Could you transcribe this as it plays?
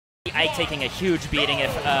Ike taking a huge beating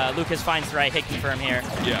if Lucas finds the right hit confirm here.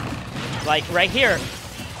 Yeah. Like right here.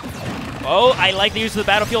 Oh, I like the use of the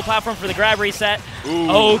battlefield platform for the grab reset. Ooh.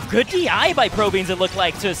 Oh, good DI by Probeans, it looked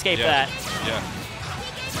like, to escape that. Yeah.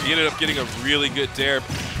 He ended up getting a really good dare.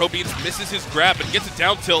 Probeans misses his grab and gets a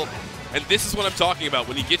down tilt. And this is what I'm talking about.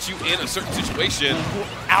 When he gets you in a certain situation.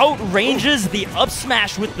 Outranges the up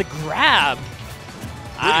smash with the grab.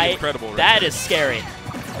 Pretty incredible right That there. is scary.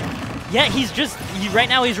 Yeah, right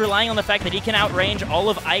now he's relying on the fact that he can outrange all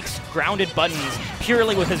of Ike's grounded buttons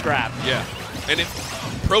purely with his grab. Yeah. And if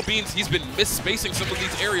Probeans, he's been misspacing some of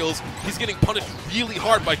these aerials. He's getting punished really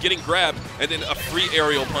hard by getting grabbed and then a free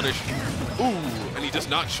aerial punish. Ooh, and he does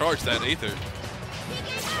not charge that Aether.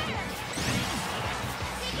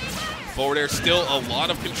 Forward air, still a lot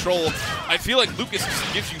of control. I feel like Lucas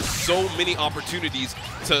just gives you so many opportunities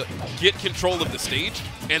to get control of the stage,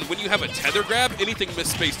 and when you have a tether grab, anything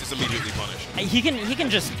misspaced is immediately punished. He can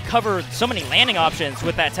just cover so many landing options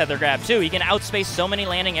with that tether grab too. He can outspace so many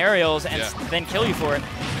landing aerials and then kill you for it.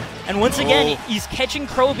 And once again, he's catching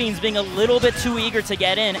Probeans being a little bit too eager to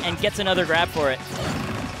get in and gets another grab for it.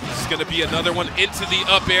 This is going to be another one into the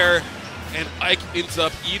up air. And Ike ends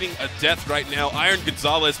up eating a death right now. Iron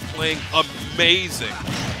Gonzalez playing amazing.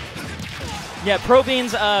 Yeah,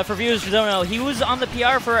 Probeans, for viewers who don't know, he was on the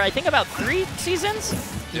PR for, I think, about 3 seasons.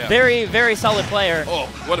 Yeah. Very, very solid player. Oh,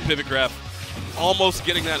 what a pivot grab. Almost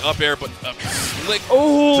getting that up air, but a slick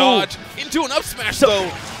dodge into an up smash, though.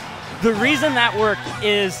 The reason that worked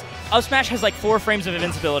is up smash has like 4 frames of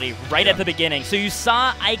invincibility right at the beginning. So you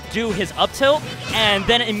saw Ike do his up tilt and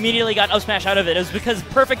then immediately got up smash out of it. It was because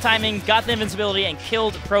perfect timing, got the invincibility, and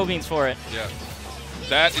killed Probeans for it. Yeah.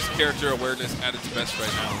 That is character awareness at its best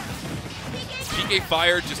right now. PK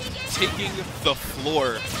Fire just taking the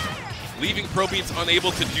floor, leaving Probeans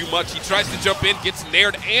unable to do much. He tries to jump in, gets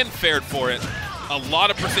nared and fared for it. A lot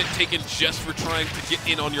of percent taken just for trying to get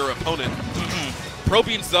in on your opponent.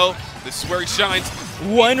 Probeans, though, this is where he shines.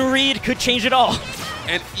 One read could change it all.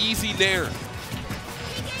 An easy nair.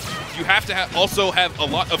 You have to also have a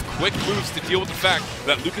lot of quick moves to deal with the fact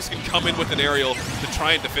that Lucas can come in with an aerial to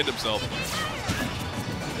try and defend himself.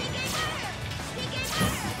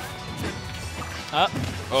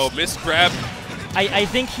 Oh, missed grab. I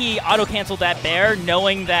think he auto-canceled that bear,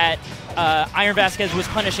 knowing that Iron Vasquez was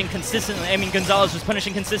punishing consistently. I mean, Gonzalez was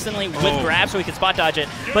punishing consistently with grab so he could spot dodge it.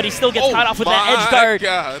 But he still gets caught off with that edge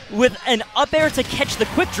guard with an up air to catch the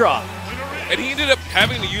quick draw. And he ended up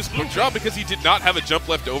having to use quick draw because he did not have a jump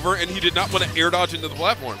left over and he did not want to air dodge into the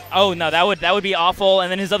platform. Oh no, that would be awful.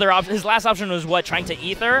 And then his last option was what, trying to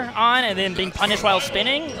ether on and then being punished while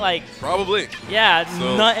spinning? Like probably. Yeah,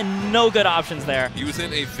 so no good options there. He was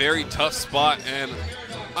in a very tough spot, and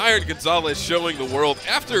Iron Gonzalez showing the world,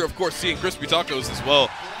 after of course seeing Crispy Tacos as well,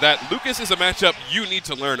 that Lucas is a matchup you need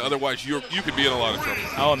to learn, otherwise you could be in a lot of trouble.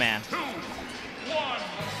 Oh man.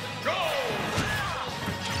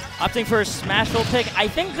 Opting for a Smashville pick. I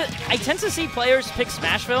think that I tend to see players pick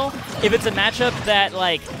Smashville if it's a matchup that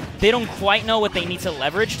like they don't quite know what they need to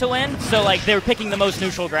leverage to win. So like they're picking the most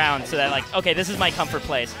neutral ground so that like, okay, this is my comfort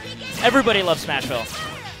place. Everybody loves Smashville.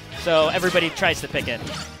 So everybody tries to pick it.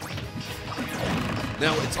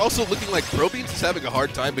 Now, it's also looking like Probeans is having a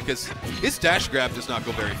hard time because his dash grab does not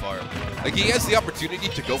go very far. Like, he has the opportunity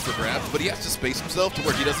to go for grabs, but he has to space himself to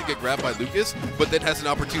where he doesn't get grabbed by Lucas, but then has an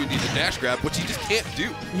opportunity to dash grab, which he just can't do.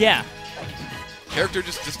 Yeah. Character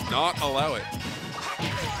just does not allow it.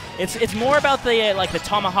 It's more about the like the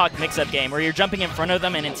Tomahawk mix-up game where you're jumping in front of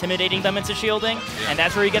them and intimidating them into shielding, and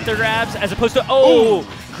that's where you get their grabs, as opposed to,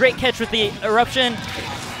 great catch with the eruption.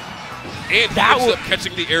 And he ends up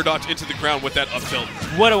catching the air dodge into the ground with that up tilt.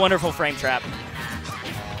 What a wonderful frame trap.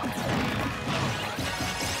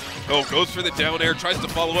 Oh, goes for the down air, tries to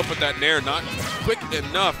follow up with that nair, not quick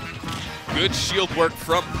enough. Good shield work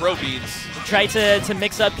from Probeans. Tried to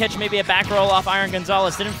mix up, catch maybe a back roll off Iron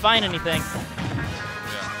Gonzalez, didn't find anything.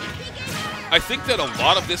 I think that a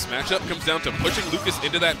lot of this matchup comes down to pushing Lucas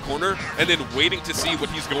into that corner and then waiting to see what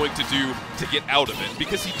he's going to do to get out of it,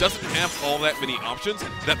 because he doesn't have all that many options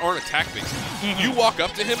that aren't attack-based. You walk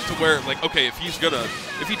up to him to where, like, okay, if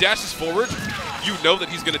he dashes forward, you know that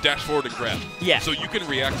he's going to dash forward and grab. Yeah. So you can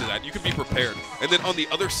react to that. You can be prepared. And then on the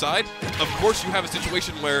other side, of course, you have a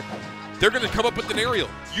situation where they're going to come up with an aerial.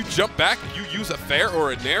 You jump back, you use a fair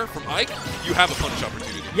or a nair from Ike, you have a punish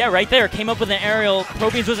opportunity. Yeah, right there. Came up with an aerial.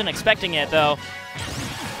 Probeans wasn't expecting it, though.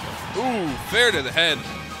 Ooh, fair to the head.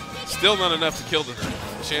 Still not enough to kill the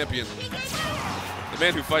champion. The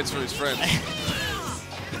man who fights for his friends.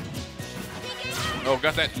 Oh,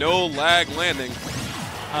 got that no lag landing.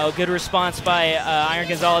 Oh, good response by Iron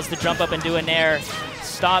Gonzalez to jump up and do a nair.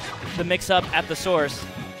 Stop the mix-up at the source.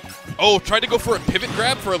 Oh, tried to go for a pivot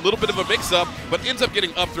grab for a little bit of a mix-up, but ends up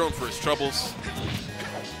getting up thrown for his troubles.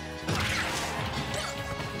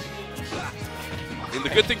 And the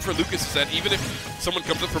good thing for Lucas is that even if someone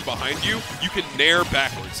comes up from behind you, you can nair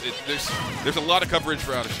backwards. There's a lot of coverage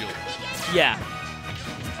for out of shield. Yeah.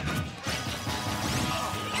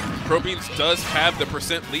 Probeans does have the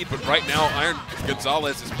 % lead, but right now Iron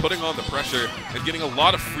Gonzalez is putting on the pressure and getting a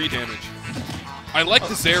lot of free damage. I like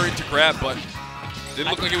the Zare into grab, but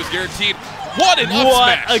didn't look like it was guaranteed. What an up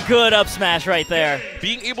smash! What a good up smash right there.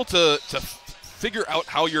 Being able to figure out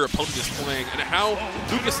how your opponent is playing and how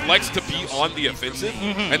Lucas likes to be on the offensive,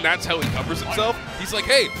 and that's how he covers himself. He's like,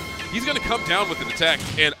 hey, he's going to come down with an attack,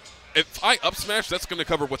 and if I up smash, that's going to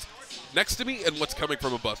cover what's next to me and what's coming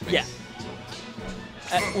from above me. Yeah.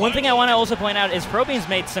 One thing I want to also point out is Probeans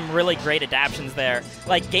made some really great adaptions there.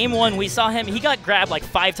 Like game 1, we saw him, he got grabbed like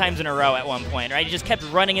 5 times in a row at one point, right? He just kept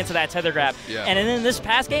running into that tether grab. Yeah. And then in this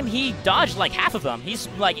past game, he dodged like half of them. He's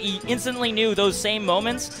like, he instantly knew those same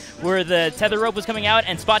moments where the tether rope was coming out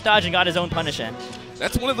and spot dodge and got his own punish in.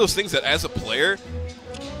 That's one of those things that as a player,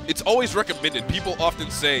 it's always recommended. People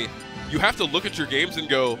often say, you have to look at your games and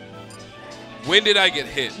go, when did I get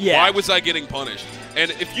hit? Yeah. Why was I getting punished? And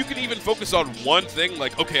if you can even focus on one thing,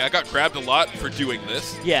 like, okay, I got grabbed a lot for doing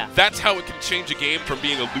this, yeah, that's how it can change a game from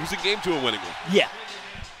being a losing game to a winning one. Yeah.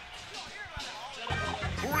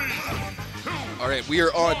 All right, we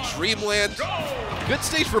are on Dreamland. Good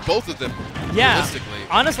stage for both of them, yeah. realistically.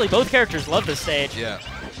 Honestly, both characters love this stage. Yeah.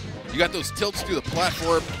 You got those tilts through the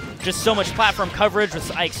platform. Just so much platform coverage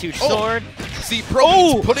with Ike's huge sword. See,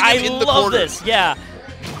 Probeans putting him in the corner. I love this, yeah.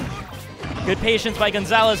 Good patience by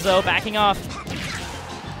Gonzalez, though, backing off.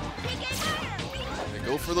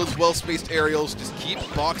 Go for those well-spaced aerials. Just keep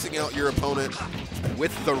boxing out your opponent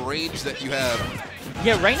with the range that you have.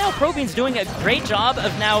 Yeah, right now Probeans doing a great job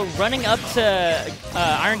of now running up to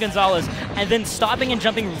Iron Gonzalez and then stopping and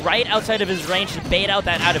jumping right outside of his range to bait out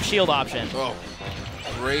that out-of-shield option. Oh,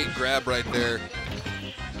 great grab right there.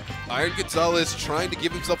 Iron Gonzalez trying to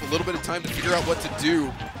give himself a little bit of time to figure out what to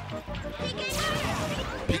do.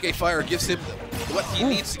 PK Fire gives him what he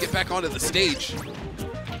needs to get back onto the stage.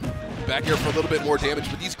 Back here for a little bit more damage,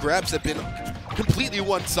 but these grabs have been completely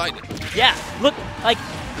one-sided. Yeah, look,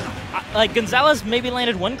 like Gonzalez maybe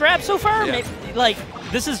landed 1 grab so far. Yeah. Maybe, like,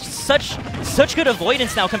 this is such good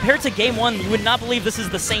avoidance now. Compared to game 1, you would not believe this is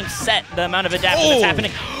the same set, the amount of adaptation that's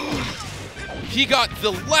happening. He got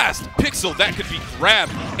the last pixel that could be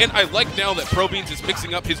grabbed, and I like now that Probeans is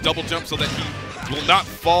mixing up his double jump so that he will not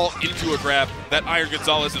fall into a grab that Iron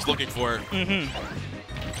Gonzalez is looking for.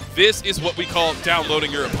 This is what we call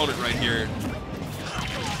downloading your opponent right here.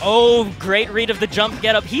 Oh, great read of the jump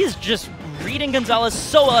get up. He's just reading Gonzalez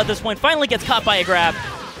so well at this point. Finally gets caught by a grab.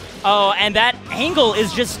 Oh, and that angle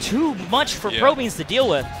is just too much for Probeans to deal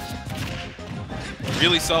with.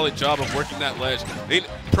 Really solid job of working that ledge.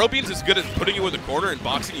 Probeans is good at putting you in the corner and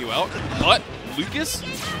boxing you out, but Lucas,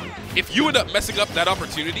 if you end up messing up that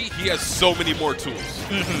opportunity, he has so many more tools.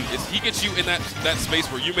 He gets you in that space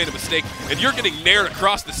where you made a mistake, and you're getting nared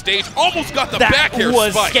across the stage. Almost got the back air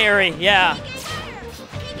spike. That was scary, yeah.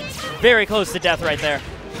 Very close to death right there.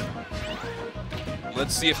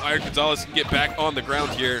 Let's see if Iron Gonzalez can get back on the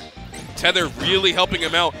ground here. Tether really helping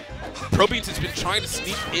him out. Probeans has been trying to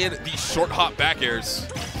sneak in these short hop back airs,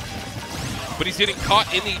 but he's getting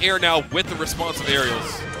caught in the air now with the responsive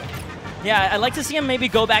aerials. Yeah, I'd like to see him maybe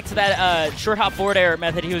go back to that short hop forward air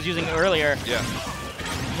method he was using earlier. Yeah.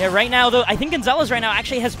 Yeah, right now, though, I think Gonzalez right now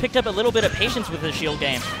actually has picked up a little bit of patience with his shield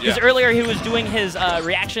game. Because earlier he was doing his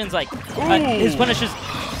reactions, like his punishes.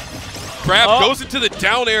 Grab goes into the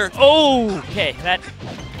down air. Oh, okay, that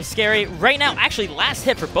was scary. Right now, actually, last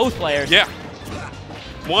hit for both players. Yeah.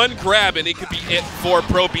 1 grab and it could be it for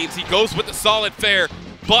Probeans. He goes with the solid fair,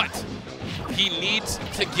 but he needs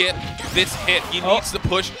to get this hit. He needs to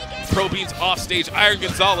push Probeans off stage. Iron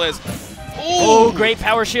Gonzalez. Oh, great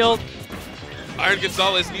power shield. Iron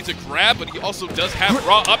Gonzalez needs a grab, but he also does have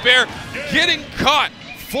raw up air. Getting caught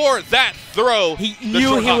for that throw. He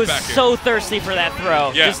knew he was so thirsty for that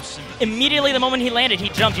throw. Yeah. Just immediately the moment he landed, he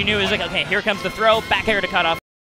jumped. You knew he was like, okay, here comes the throw. Back air to cut off.